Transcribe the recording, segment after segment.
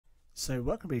So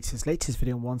welcome to this latest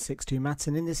video on 162 Maths,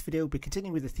 and in this video we'll be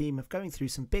continuing with the theme of going through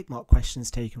some big mark questions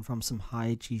taken from some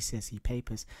high GCSE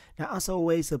papers. Now as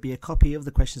always there'll be a copy of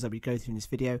the questions that we go through in this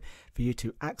video for you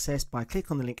to access by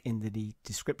clicking on the link in the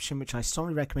description, which I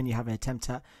strongly recommend you have an attempt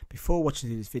at before watching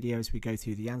through this video as we go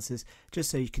through the answers,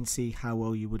 just so you can see how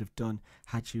well you would have done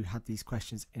had you had these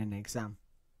questions in an exam.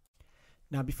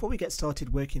 Now before we get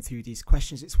started working through these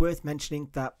questions, it's worth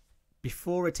mentioning that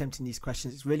before attempting these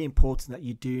questions, it's really important that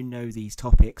you do know these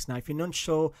topics. Now, if you're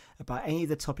unsure about any of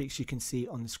the topics you can see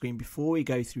on the screen before we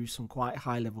go through some quite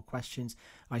high level questions,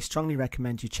 I strongly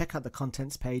recommend you check out the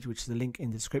contents page, which is the link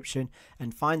in the description,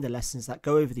 and find the lessons that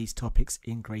go over these topics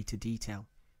in greater detail.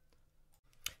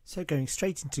 So going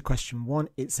straight into question 1,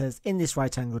 it says, in this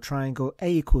right angle triangle, A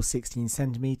equals 16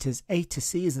 centimeters, A to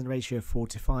C is in the ratio of 4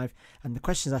 to 5, and the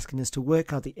question is asking us to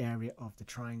work out the area of the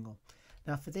triangle.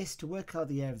 Now for this, to work out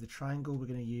the area of the triangle, we're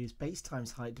going to use base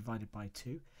times height divided by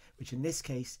 2, which in this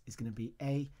case is going to be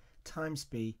A times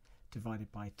B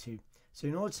divided by 2. So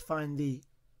in order to find the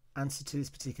answer to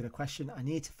this particular question, I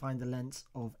need to find the lengths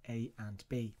of A and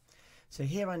B. So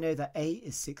here I know that A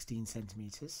is 16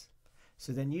 centimeters.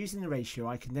 So then using the ratio,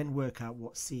 I can then work out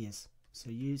what C is.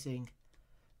 So using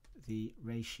the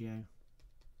ratio,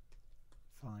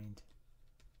 find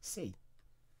C.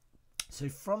 So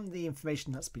from the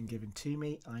information that's been given to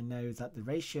me, I know that the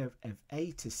ratio of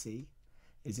A to C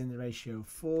is in the ratio of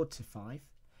 4 to 5.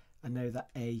 I know that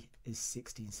A is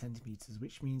 16 centimeters,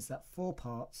 which means that 4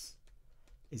 parts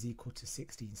is equal to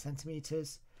 16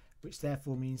 centimeters, which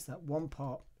therefore means that 1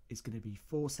 part is going to be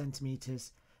 4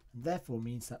 centimeters, and therefore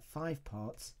means that 5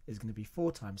 parts is going to be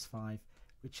 4 times 5,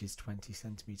 which is 20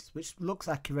 centimeters, which looks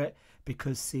accurate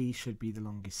because C should be the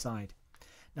longest side.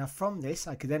 Now from this,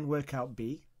 I could then work out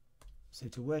B. So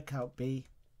to work out B,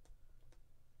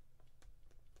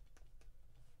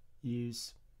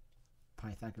 use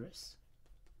Pythagoras.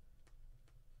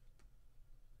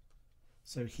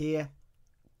 So here,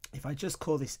 if I just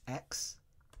call this x,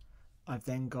 I've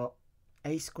then got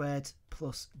a squared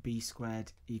plus b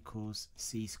squared equals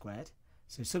c squared.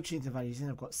 So substituting the values in,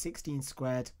 I've got 16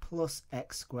 squared plus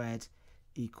x squared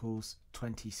equals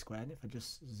 20 squared. If I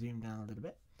just zoom down a little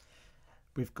bit,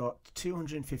 we've got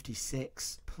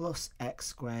 256 plus x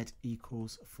squared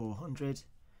equals 400.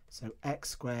 So x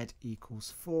squared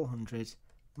equals 400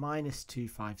 minus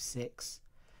 256.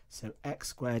 So x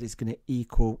squared is going to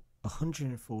equal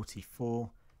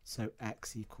 144. So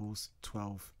x equals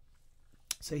 12.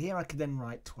 So here I can then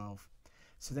write 12.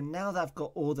 So then now that I've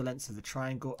got all the lengths of the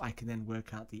triangle, I can then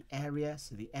work out the area.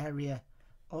 So the area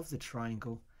of the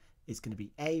triangle is going to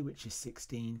be A, which is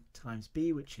 16, times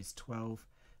B, which is 12,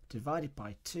 divided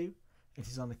by 2. If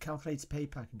it's on the calculator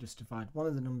paper, I can just divide one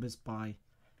of the numbers by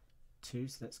 2.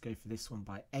 So let's go for this one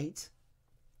by 8.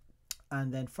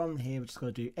 And then from here, we're just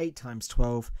going to do 8 times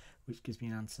 12, which gives me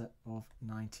an answer of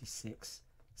 96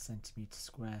 centimeters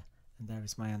square. And there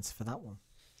is my answer for that one.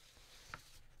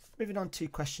 Moving on to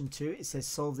question 2, it says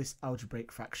solve this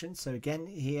algebraic fraction. So again,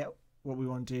 here what we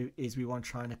want to do is we want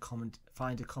to try and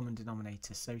find a common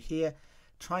denominator. So here,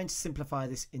 trying to simplify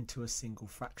this into a single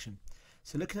fraction.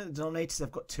 So looking at the denominators,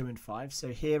 I've got 2 and 5. So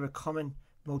here a common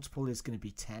multiple is going to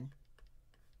be 10.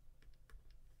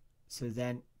 So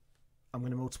then I'm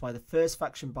going to multiply the first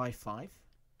fraction by 5.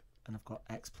 And I've got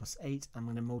x plus 8. I'm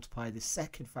going to multiply the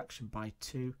second fraction by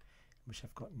 2, which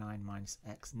I've got 9 minus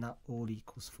x. And that all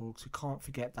equals 4, because we can't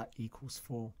forget that equals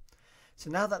 4. So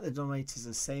now that the denominators are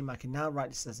the same, I can now write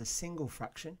this as a single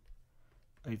fraction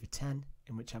over 10,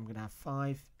 in which I'm going to have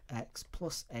 5x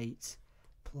plus 8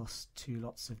 plus 2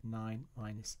 lots of 9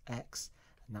 minus x,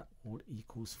 and that all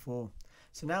equals 4.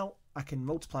 So now I can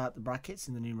multiply out the brackets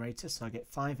in the numerator, so I get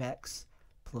 5x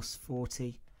plus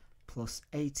 40 plus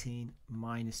 18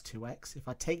 minus 2x. If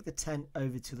I take the 10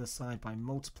 over to the side by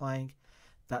multiplying,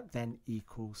 that then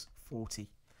equals 40.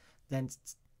 Then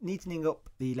neatening up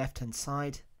the left hand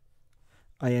side,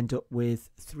 I end up with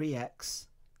 3x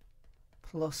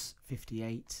plus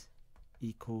 58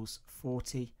 equals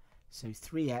 40. So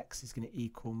 3x is going to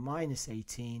equal minus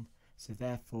 18. So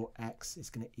therefore x is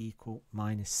going to equal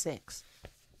minus 6.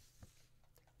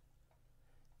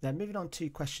 Then moving on to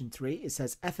question 3, it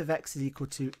says f of x is equal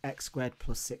to x squared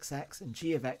plus 6x and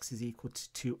g of x is equal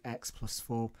to 2x plus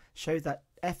 4. Show that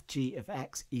fg of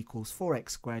x equals 4x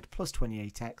squared plus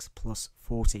 28x plus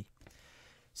 40.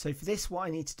 So for this, what I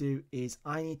need to do is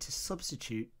I need to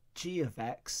substitute g of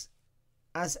x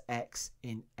as x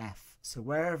in f. So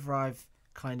wherever I've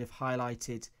kind of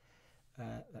highlighted,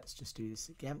 let's just do this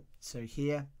again. So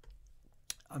here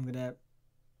I'm going to,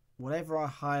 whatever I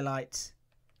highlight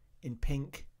in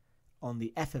pink on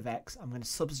the f of x, I'm going to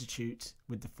substitute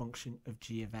with the function of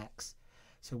g of x.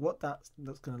 So what that's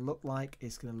going to look like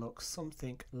is going to look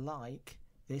something like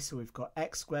this. So we've got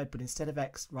x squared, but instead of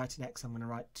writing x, I'm going to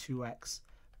write 2x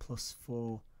plus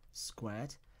 4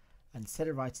 squared. And instead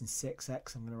of writing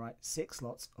 6x, I'm going to write 6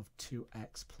 lots of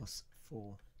 2x plus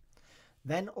 4.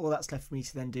 Then all that's left for me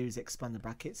to then do is expand the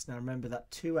brackets. Now remember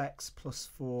that 2x plus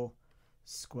 4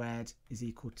 squared is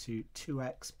equal to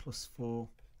 2x plus 4,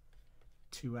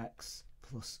 2x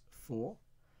plus 4,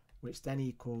 which then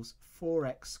equals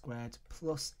 4x squared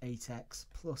plus 8x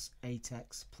plus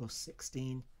 8x plus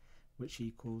 16, which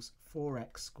equals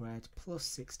 4x squared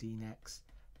plus 16x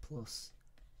plus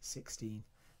 16.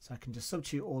 So I can just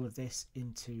substitute all of this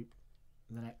into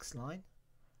the next line.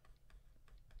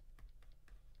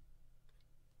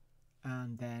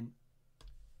 And then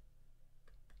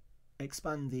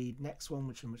expand the next one,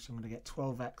 which I'm going to get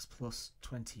 12x plus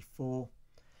 24.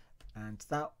 And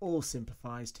that all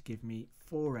simplifies to give me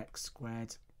 4x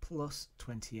squared plus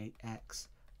 28x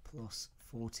plus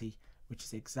 40, which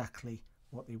is exactly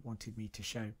what they wanted me to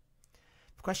show.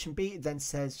 For question B, it then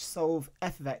says solve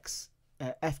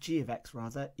fg of x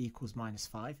rather equals minus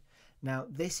 5. Now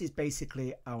this is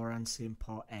basically our answer in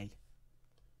part A.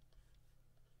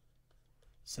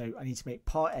 So I need to make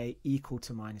part A equal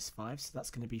to minus 5. So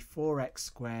that's going to be 4x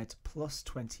squared plus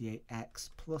 28x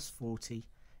plus 40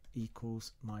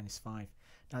 equals minus 5.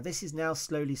 Now this is now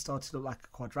slowly starting to look like a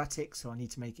quadratic, so I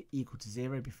need to make it equal to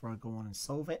 0 before I go on and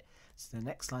solve it. So the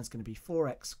next line is going to be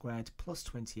 4x squared plus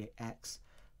 28x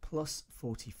plus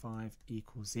 45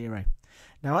 equals 0.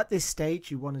 Now at this stage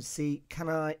you want to see, can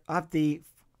I have the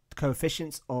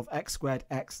coefficients of x squared,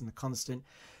 x and the constant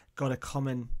got a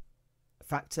common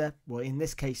factor? Well, in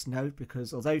this case no,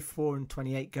 because although 4 and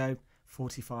 28 go, 4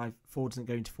 doesn't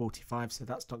go into 45, so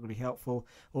that's not going to be helpful.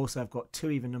 Also I've got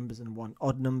 2 even numbers and 1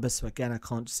 odd number, so again I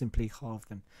can't simply halve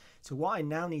them. So what I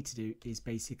now need to do is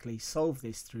basically solve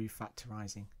this through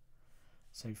factorising.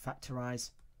 So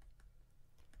factorise,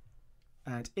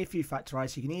 and if you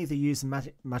factorise you can either use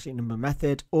the magic number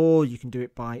method or you can do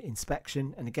it by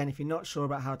inspection. And again, if you're not sure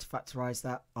about how to factorise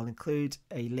that, I'll include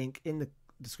a link in the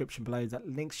description below that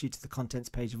links you to the contents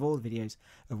page of all the videos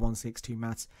of 162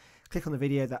 Maths. Click on the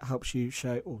video that helps you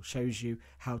shows you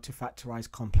how to factorise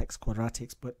complex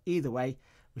quadratics. But either way,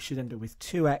 we should end up with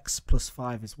 2x plus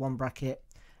 5 as one bracket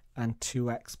and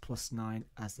 2x plus 9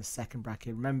 as the second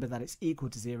bracket. Remember that it's equal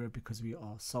to 0 because we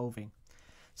are solving.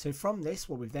 So from this,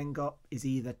 what we've then got is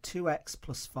either 2x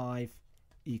plus 5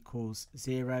 equals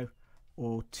 0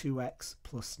 or 2x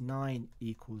plus 9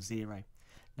 equals 0.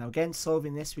 Now again,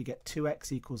 solving this, we get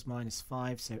 2x equals minus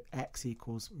 5, so x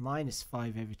equals minus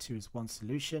 5 over 2 is one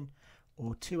solution,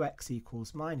 or 2x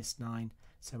equals minus 9,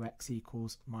 so x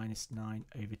equals minus 9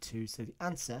 over 2. So the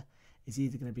answer is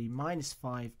either going to be minus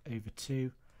 5 over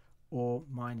 2 or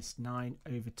minus 9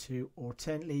 over 2.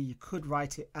 Alternately, you could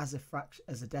write it as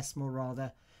a decimal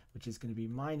rather, which is going to be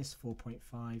minus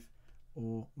 4.5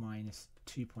 or minus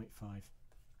 2.5.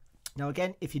 Now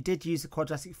again, if you did use the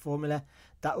quadratic formula,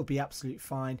 that would be absolutely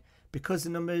fine. Because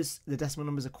the decimal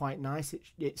numbers are quite nice,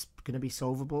 it's going to be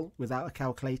solvable without a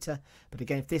calculator. But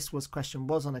again, if this question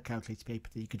was on a calculator paper,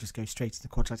 then you could just go straight to the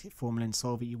quadratic formula and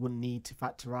solve it. You wouldn't need to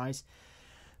factorise.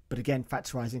 But again,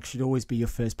 factorising should always be your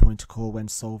first point of call when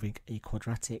solving a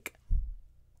quadratic.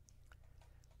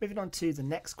 Moving on to the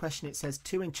next question, it says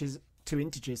two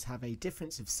integers have a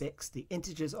difference of 6. The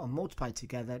integers are multiplied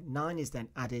together. 9 is then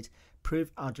added.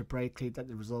 Prove algebraically that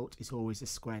the result is always a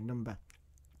square number.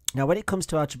 Now, when it comes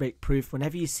to algebraic proof,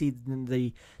 whenever you see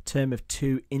the term of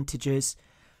two integers,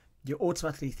 you're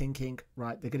automatically thinking,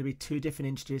 right, they're going to be two different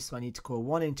integers, so I need to call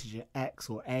one integer x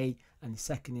or a, and the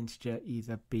second integer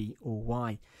either b or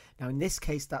y. Now, in this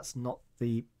case, that's not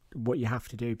what you have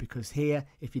to do, because here,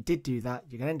 if you did do that,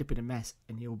 you're going to end up in a mess,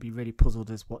 and you'll be really puzzled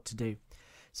as what to do.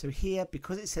 So here,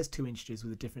 because it says two integers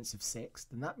with a difference of 6,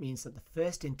 then that means that the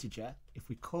first integer, if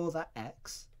we call that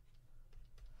x,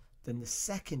 then the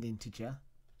second integer,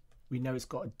 we know it's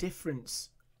got a difference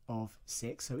of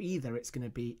 6. So either it's going to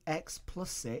be x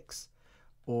plus 6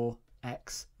 or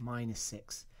x minus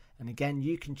 6. And again,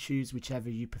 you can choose whichever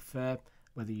you prefer,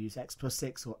 whether you use x plus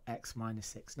 6 or x minus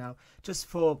 6. Now, just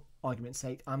for argument's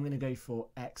sake, I'm going to go for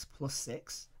x plus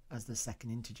 6 as the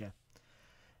second integer.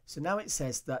 So now it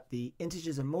says that the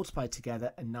integers are multiplied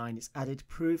together and 9 is added.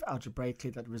 Prove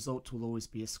algebraically that the result will always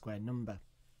be a square number.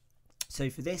 So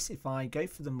for this, if I go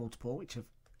for the multiple, which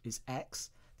is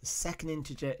x, the second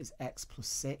integer is x plus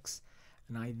 6,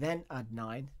 and I then add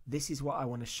 9, this is what I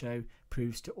want to show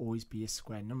proves to always be a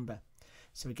square number.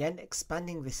 So again,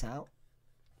 expanding this out,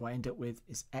 what I end up with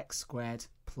is x squared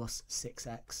plus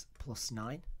 6x plus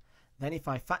 9. Then if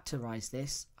I factorise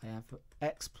this, I have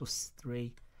x plus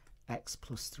 3,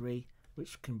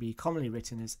 which can be commonly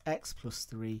written as x plus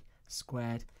 3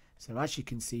 squared. So as you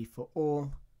can see, for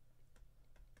all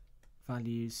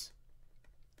values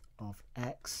of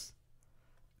x,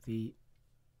 the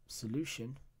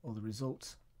solution or the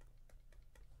result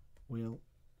will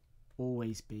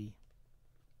always be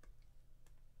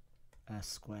a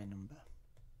square number.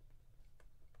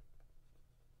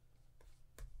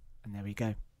 And there we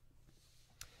go.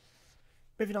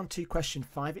 Moving on to question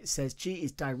 5, it says g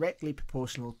is directly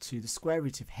proportional to the square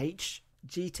root of h.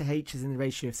 G to h is in the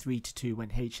ratio of 3 to 2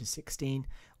 when h is 16.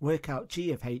 Work out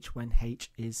g of h when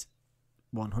h is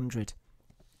 100.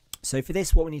 So for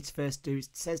this, what we need to first do is,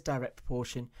 it says direct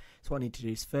proportion. So what I need to do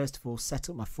is first of all set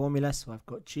up my formula. So I've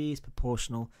got g is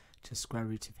proportional to square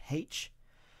root of h.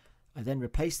 I then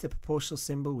replace the proportional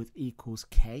symbol with equals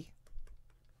k.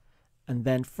 And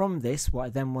then from this, what I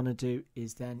then want to do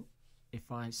is then,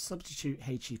 if I substitute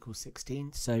h equals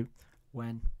 16, so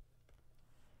when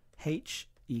h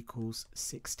equals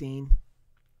 16,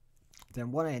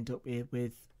 then what I end up here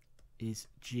with is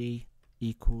g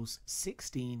equals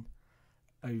 16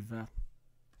 over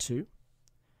 2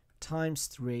 times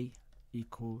 3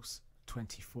 equals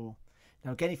 24.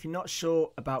 Now again, if you're not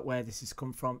sure about where this has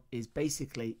come from, is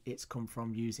basically it's come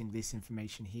from using this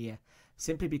information here,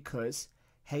 simply because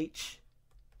h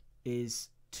is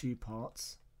 2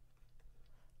 parts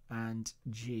and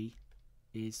g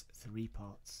is 3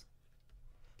 parts.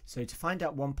 So to find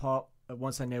out one part,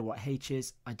 once I know what h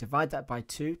is, I divide that by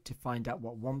 2 to find out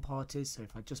what one part is. So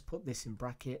if I just put this in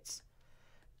brackets,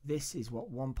 this is what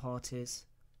one part is.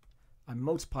 I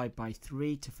multiply by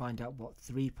 3 to find out what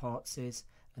 3 parts is,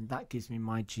 and that gives me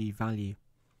my g value.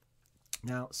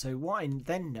 Now, so what I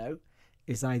then know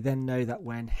is I then know that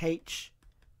when h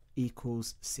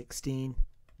equals 16,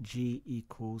 g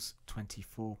equals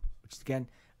 24, which is, again,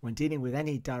 when dealing with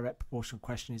any direct proportional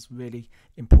question, is really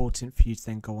important for you to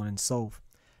then go on and solve.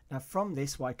 Now from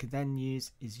this, what I could then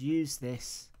use is use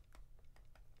this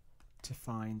to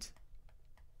find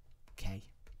k.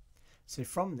 So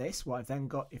from this, what I've then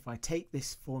got, if I take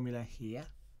this formula here,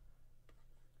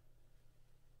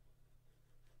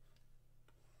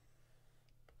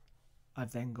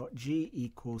 I've then got g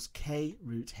equals k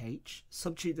root h,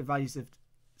 substitute the values of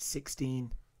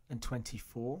 16 and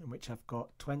 24, in which I've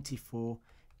got 24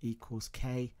 equals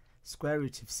k square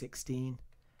root of 16,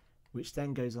 which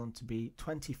then goes on to be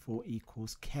 24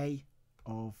 equals k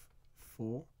of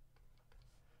 4.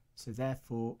 So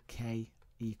therefore k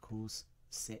equals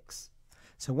 6.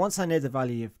 So once I know the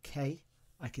value of k,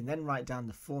 I can then write down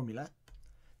the formula.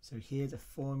 So here the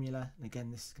formula, and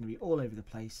again this is going to be all over the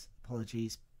place,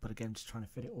 apologies, but again just trying to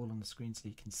fit it all on the screen so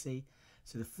you can see.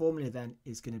 So the formula then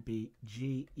is going to be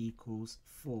g equals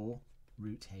 4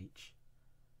 root h.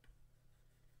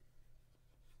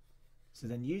 So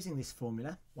then using this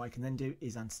formula, what I can then do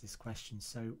is answer this question.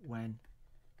 So when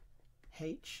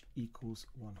h equals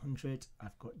 100,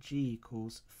 I've got g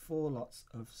equals 4 lots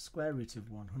of square root of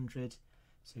 100.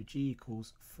 So g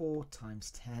equals 4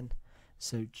 times 10.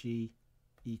 So g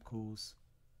equals,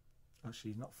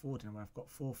 actually not 4, I don't know where I've got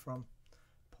 4 from.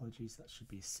 Apologies, that should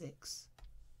be a 6.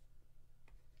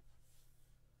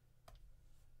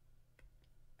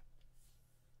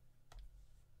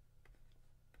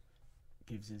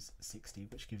 Gives us 60,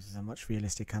 which gives us a much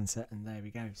realistic answer, and there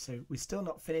we go. So we're still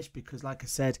not finished, because like I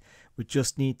said, we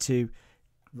just need to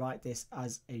write this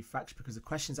as a fraction, because the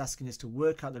question is asking us to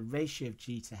work out the ratio of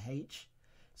g to h.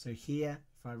 So here,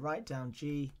 if I write down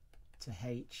g to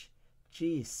h,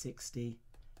 g is 60,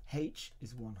 h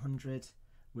is 100,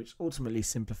 which ultimately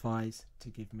simplifies to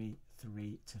give me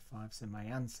 3 to 5. So my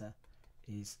answer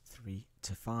is 3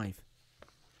 to 5.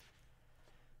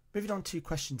 Moving on to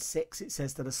question 6, it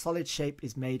says that a solid shape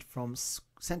is made from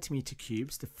centimetre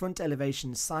cubes. The front elevation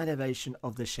and side elevation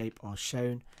of the shape are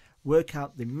shown. Work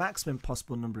out the maximum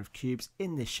possible number of cubes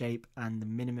in this shape and the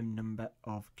minimum number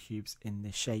of cubes in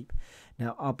this shape.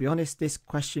 Now, I'll be honest, this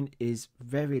question is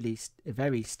very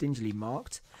stingily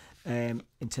marked in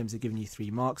terms of giving you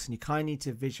 3 marks, and you kind of need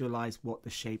to visualize what the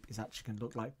shape is actually going to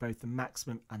look like, both the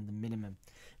maximum and the minimum.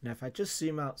 Now, if I just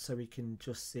zoom out so we can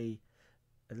just see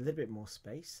a little bit more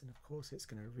space, and of course it's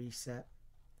going to reset.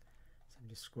 So I'm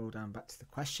just scroll down back to the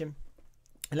question,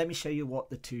 and let me show you what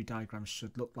the 2 diagrams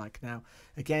should look like. Now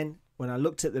again, when I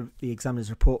looked at the examiner's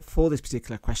report for this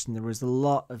particular question, there was a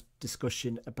lot of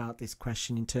discussion about this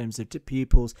question in terms of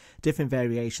pupils, different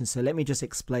variations. So let me just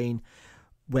explain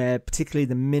where particularly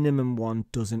the minimum one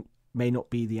may not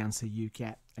be the answer you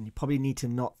get, and you probably need to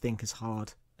not think as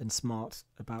hard and smart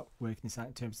about working this out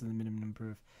in terms of the minimum number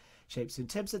of shapes. So in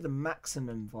terms of the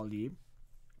maximum volume,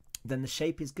 then the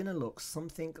shape is going to look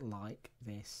something like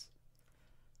this.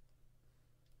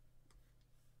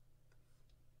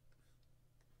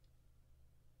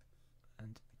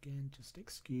 again, just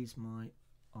excuse my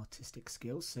artistic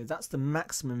skills. So that's the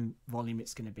maximum volume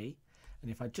it's going to be. And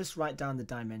if I just write down the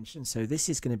dimensions, so this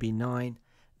is going to be 9,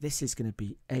 this is going to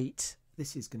be 8,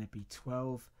 this is going to be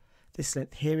 12, this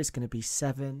length here is going to be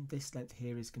 7, this length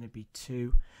here is going to be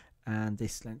 2, and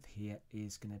this length here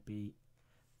is going to be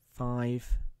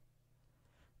 5,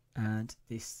 and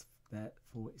this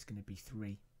therefore is going to be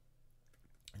 3.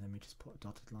 And then we just put a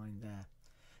dotted line there.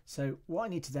 So what I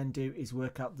need to then do is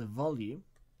work out the volume.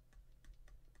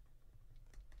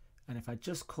 And if I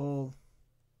just call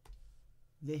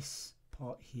this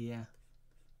part here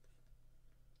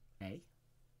A,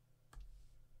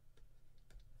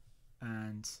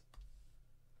 and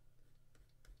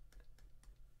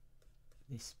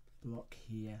this block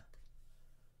here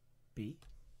B,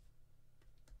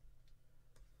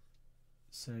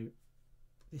 so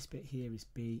this bit here is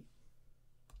B,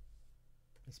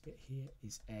 this bit here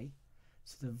is A.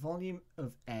 So the volume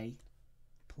of A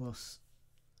plus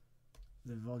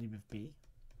the volume of B.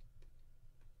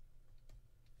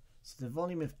 So the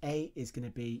volume of A is going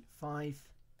to be 5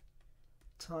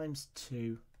 times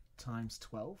 2 times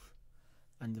 12,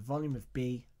 and the volume of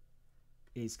B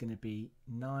is going to be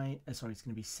it's going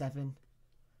to be 7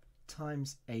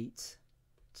 times 8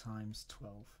 times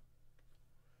 12.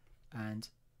 And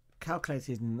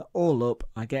calculating all up,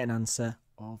 I get an answer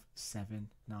of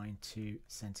 792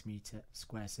 centimetre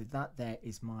square. So that there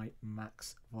is my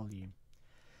max volume.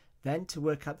 Then to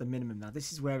work out the minimum, now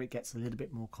this is where it gets a little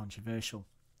bit more controversial.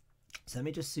 So let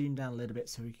me just zoom down a little bit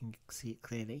so we can see it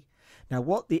clearly. Now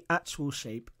what the actual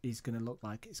shape is going to look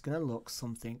like, it's going to look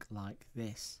something like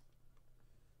this.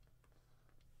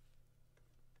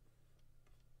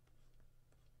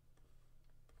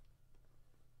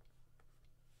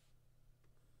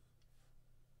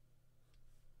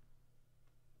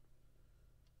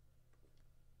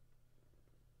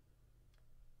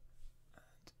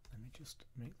 Just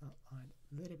make that line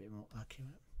a little bit more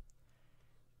accurate,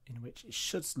 in which it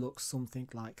should look something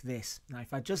like this. Now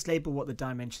if I just label what the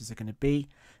dimensions are going to be,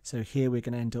 so here we're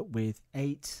going to end up with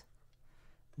 8,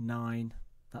 9,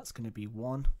 that's going to be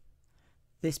 1.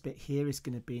 This bit here is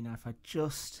going to be, now if I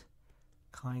just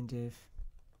kind of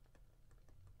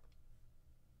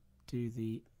do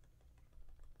the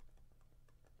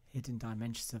hidden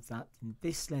dimensions of that, then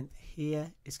this length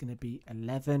here is going to be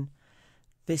 11.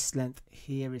 This length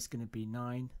here is going to be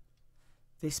 9.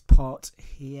 This part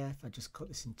here, if I just cut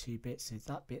this in 2 bits, so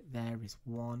that bit there is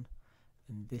 1,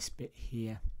 and this bit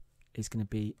here is going to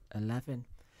be 11.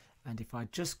 And if I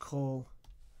just call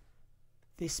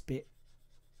this bit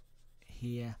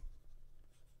here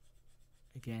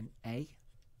again A,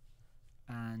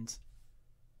 and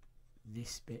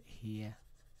this bit here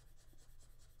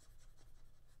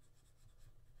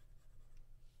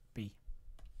B.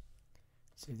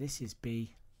 So this is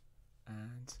B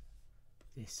and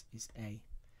this is A.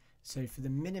 So for the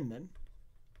minimum,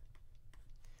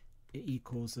 it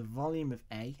equals the volume of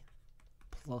A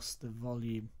plus the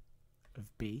volume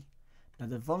of B. Now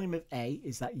the volume of A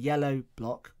is that yellow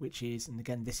block, which is, and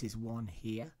again this is 1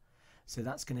 here, so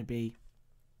that's going to be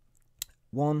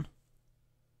 1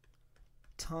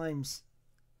 times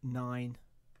 9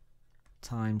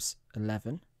 times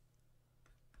 11,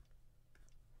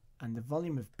 and the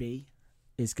volume of B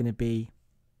is going to be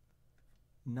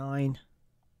 9.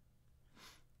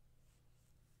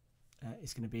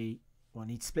 It's going to be, well, I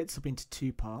need to split this up into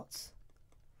 2 parts.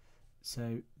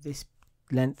 So this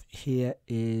length here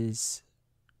is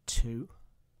 2,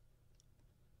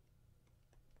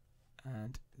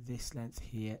 and this length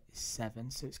here is 7.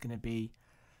 So it's going to be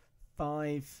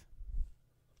 5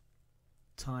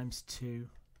 times 2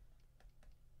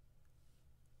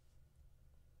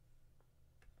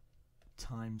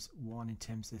 times 1 in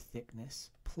terms of the thickness,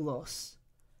 plus,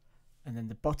 and then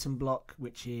the bottom block,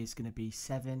 which is going to be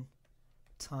 7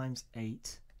 times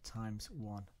 8 times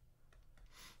 1.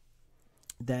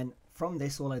 Then from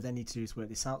this, all I then need to do is work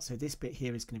this out. So this bit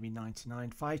here is going to be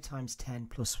 99. 5 times 10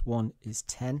 plus 1 is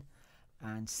 10,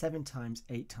 and 7 times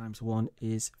 8 times 1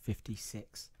 is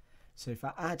 56. So if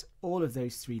I add all of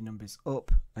those 3 numbers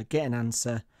up, I get an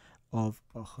answer of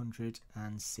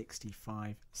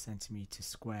 165 centimeters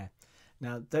square.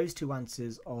 Now those 2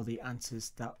 answers are the answers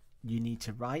that you need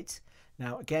to write.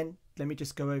 Now again, let me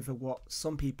just go over what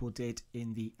some people did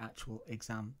in the actual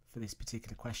exam for this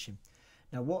particular question.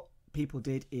 Now what people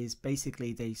did is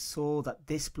basically they saw that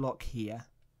this block here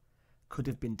could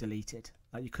have been deleted.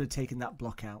 Like you could have taken that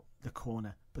block out, the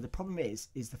corner. But the problem is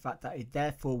the fact that it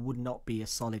therefore would not be a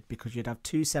solid, because you'd have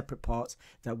 2 separate parts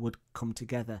that would come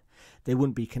together. They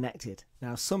wouldn't be connected.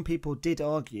 Now some people did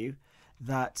argue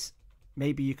that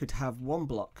maybe you could have 1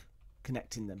 block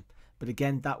connecting them, but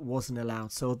again, that wasn't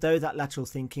allowed. So although that lateral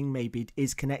thinking maybe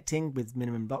is connecting with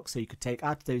minimum blocks, so you could take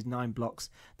out of those 9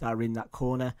 blocks that are in that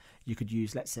corner, you could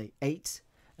use, let's say, 8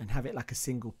 and have it like a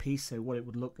single piece. So what it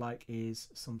would look like is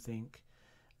something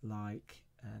like,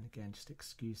 and again, just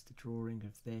excuse the drawing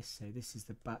of this. So this is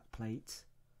the back plate,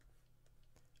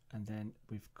 and then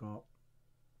we've got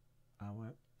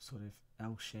our sort of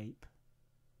L shape.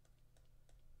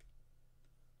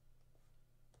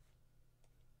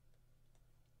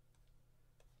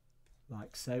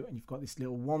 Like so, and you've got this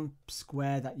little one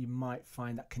square that you might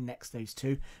find that connects those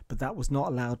two, but that was not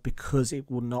allowed because it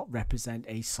will not represent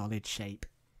a solid shape.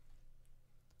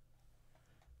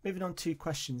 Moving on to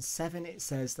question 7, it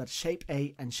says that shape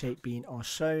A and shape B are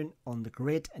shown on the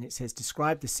grid, and it says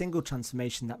describe the single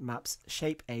transformation that maps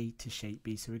shape A to shape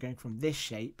B. So we're going from this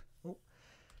shape,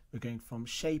 we're going from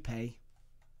shape A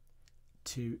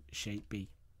to shape B.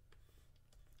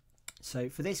 So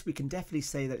for this, we can definitely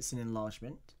say that it's an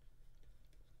enlargement.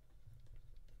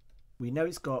 We know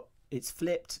it's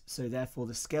flipped, so therefore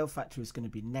the scale factor is going to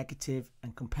be negative,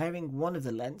 and comparing one of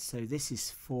the lengths, so this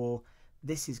is 4,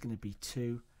 this is going to be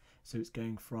 2, so it's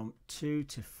going from 2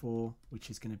 to 4, which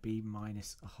is going to be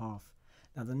 -1/2.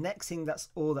 Now the next thing, that's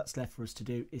all that's left for us to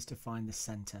do, is to find the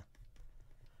center.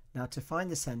 Now to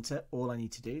find the center, all I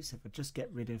need to do, so if I just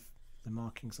get rid of the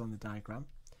markings on the diagram,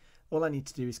 all I need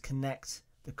to do is connect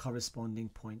the corresponding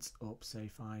points up. So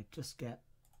if I just get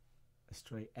a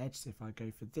straight edge, so if I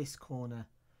go for this corner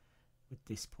with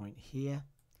this point here.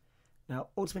 Now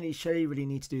ultimately you surely really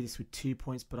need to do this with 2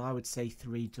 points, but I would say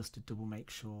 3 just to double make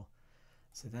sure.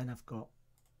 So then I've got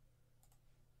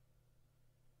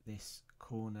this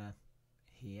corner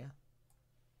here,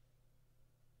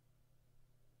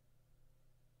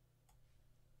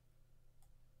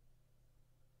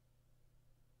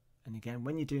 and again,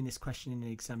 when you're doing this question in an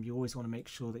exam, you always want to make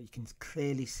sure that you can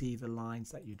clearly see the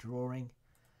lines that you're drawing.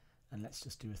 And let's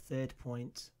just do a third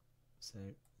point.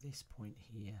 So this point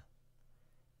here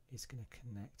is going to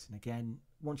connect. And again,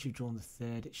 once you've drawn the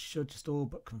third, it should just all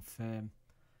but confirm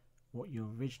what your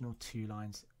original 2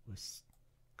 lines was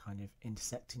kind of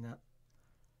intersecting at.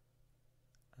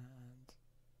 And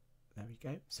there we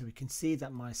go. So we can see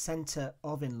that my center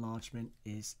of enlargement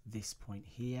is this point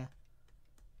here.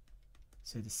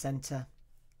 So the center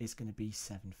is going to be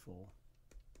 7, 4.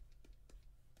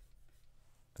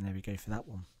 And there we go for that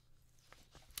one.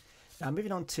 Now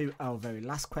moving on to our very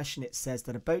last question, it says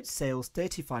that a boat sails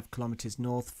 35 kilometers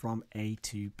north from A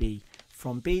to B.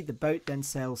 From B, the boat then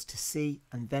sails to C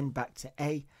and then back to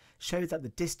A. Show that the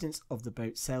distance of the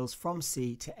boat sails from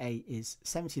C to A is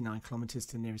 79 kilometers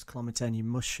to the nearest kilometer, and you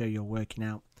must show you're working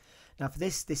out. Now for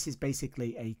this is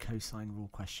basically a cosine rule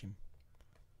question.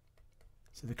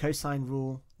 So the cosine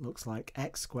rule looks like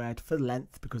x squared for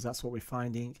length, because that's what we're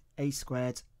finding, a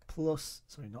squared plus,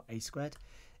 sorry, not a squared,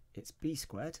 it's b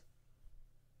squared.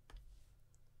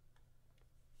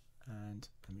 And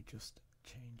let me just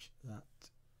change that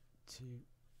to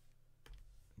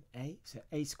an a. So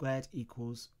a squared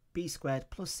equals b squared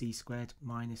plus c squared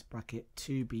minus bracket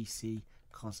 2bc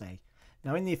cos a.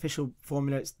 Now in the official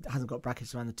formula it hasn't got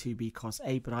brackets around the 2b cos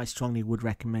a, but I strongly would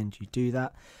recommend you do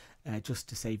that just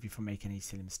to save you from making any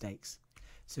silly mistakes.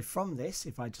 So from this,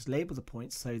 if I just label the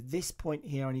points, so this point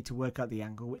here I need to work out the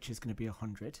angle, which is going to be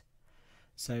 100.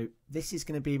 So this is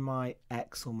going to be my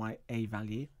x, or my a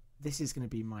value. This is going to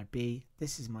be my b,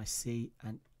 this is my c,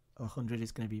 and 100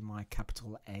 is going to be my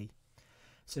capital A.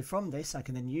 So from this I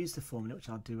can then use the formula, which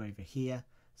I'll do over here.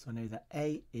 So I know that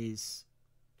a is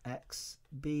x,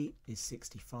 b is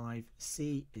 65,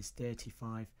 c is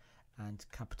 35, and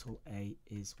capital A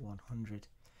is 100.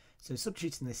 So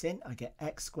substituting this in, I get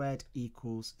x squared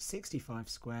equals 65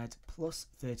 squared plus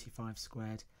 35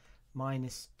 squared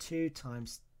minus 2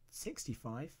 times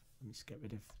 65. Let me just get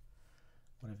rid of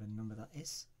whatever number that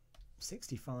is.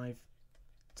 65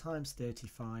 times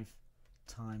 35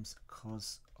 times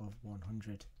cos of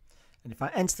 100. And if I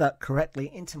enter that correctly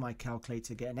into my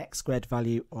calculator, I get an x squared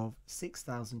value of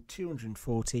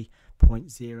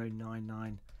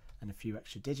 6,240.099 and a few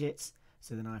extra digits.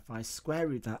 So then if I square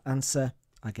root that answer,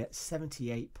 I get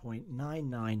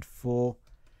 78.994.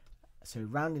 So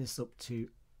rounding this up to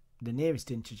the nearest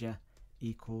integer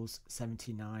equals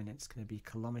 79, and it's going to be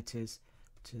kilometers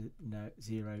to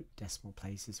 0 decimal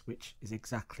places, which is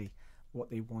exactly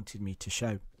what they wanted me to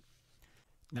show.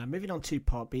 Now moving on to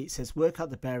part B, it says work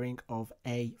out the bearing of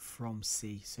A from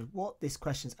C. So what this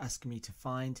question is asking me to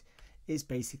find is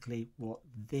basically what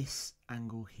this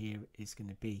angle here is going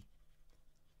to be.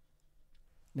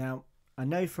 Now I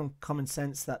know from common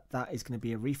sense that that is going to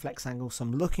be a reflex angle, so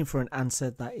I'm looking for an answer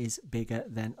that is bigger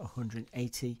than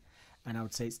 180, and I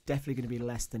would say it's definitely going to be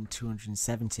less than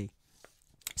 270.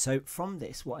 So from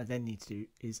this, what I then need to do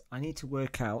is I need to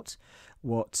work out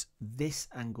what this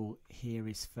angle here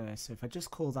is first. So if I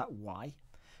just call that y,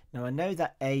 now I know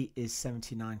that A is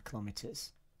 79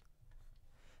 kilometers.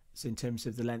 So in terms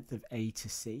of the length of A to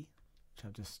C, which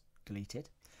I've just deleted.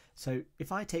 So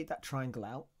if I take that triangle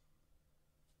out,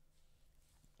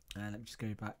 let me just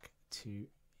go back to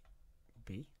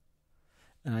B,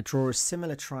 and I draw a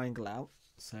similar triangle out.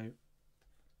 So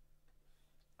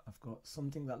I've got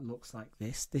something that looks like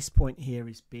this. This point here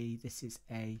is B, this is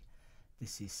A,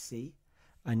 this is C.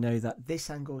 I know that this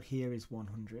angle here is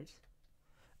 100.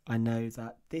 I know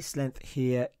that this length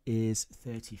here is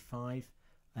 35.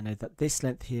 I know that this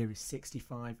length here is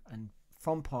 65. And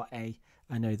from part A,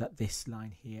 I know that this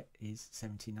line here is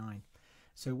 79.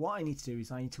 So what I need to do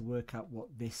is I need to work out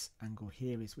what this angle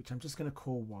here is, which I'm just going to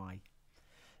call y.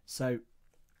 So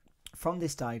from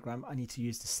this diagram, I need to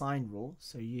use the sine rule.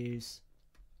 So use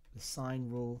the sine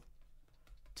rule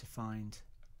to find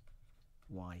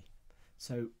y.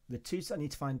 So the two, I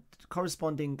need to find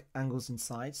corresponding angles and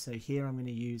sides. So here I'm going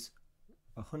to use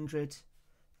 100. If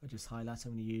I just highlight,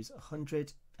 I'm going to use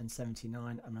 100 and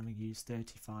 79. I'm going to use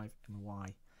 35 and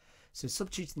y. So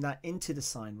substituting that into the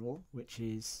sine rule, which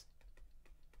is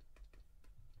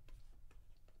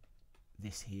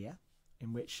this here,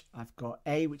 in which I've got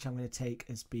A, which I'm going to take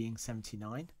as being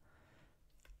 79,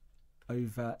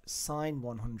 over sine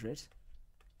 100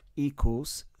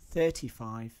 equals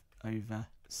 35 over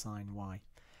sine y.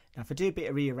 Now if I do a bit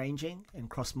of rearranging and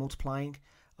cross multiplying,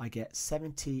 I get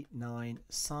 79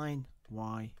 sine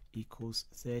y equals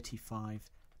 35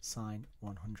 sine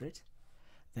 100.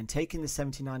 Then taking the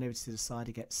 79 over to the side,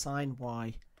 I get sine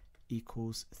y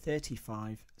equals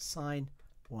 35 sine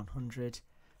 100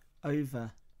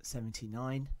 over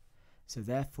 79. So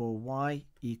therefore y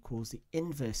equals the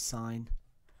inverse sine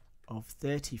of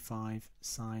 35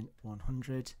 sine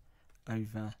 100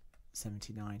 over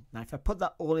 79. Now if I put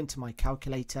that all into my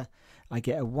calculator, I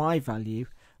get a y value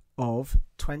of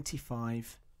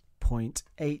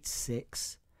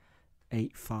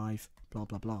 25.8685 blah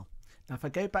blah blah. Now if I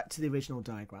go back to the original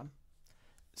diagram,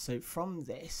 so from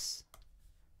this,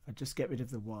 if I just get rid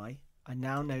of the y, I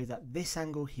now know that this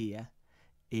angle here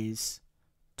is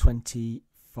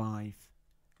 25.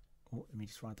 Oh, let me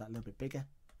just write that a little bit bigger.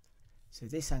 So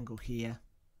this angle here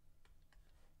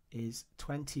is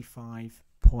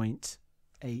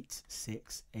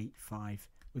 25.8685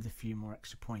 with a few more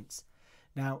extra points.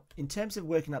 Now, in terms of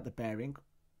working out the bearing,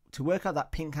 to work out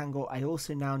that pink angle, I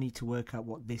also now need to work out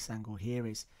what this angle here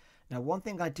is. Now, one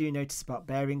thing I do notice about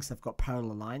bearings, they've got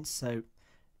parallel lines. So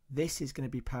this is going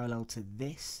to be parallel to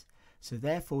this. So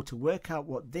therefore, to work out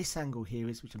what this angle here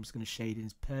is, which I'm just going to shade in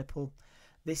as purple,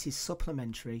 this is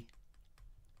supplementary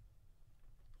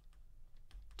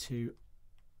to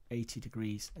 80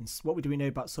 degrees. And what do we know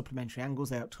about supplementary angles?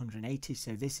 They're up to 180.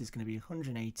 So this is going to be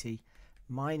 180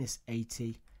 minus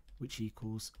 80, which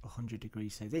equals 100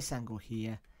 degrees. So this angle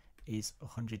here is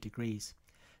 100 degrees.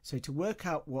 So to work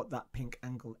out what that pink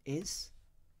angle is,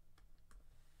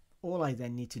 all I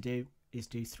then need to do is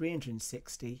do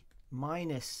 360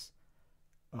 minus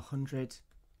 100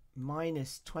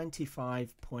 minus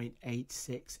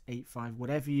 25.8685,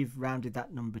 whatever you've rounded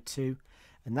that number to,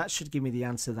 and that should give me the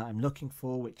answer that I'm looking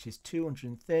for, which is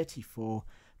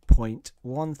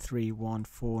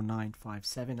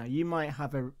 234.1314957. Now you might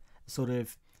have a sort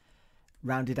of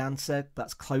rounded answer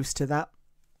that's close to that,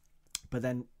 but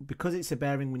then because it's a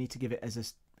bearing, we need to give it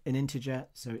as an integer,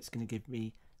 so it's going to give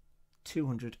me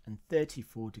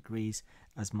 234 degrees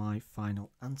as my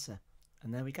final answer.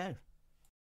 And there we go.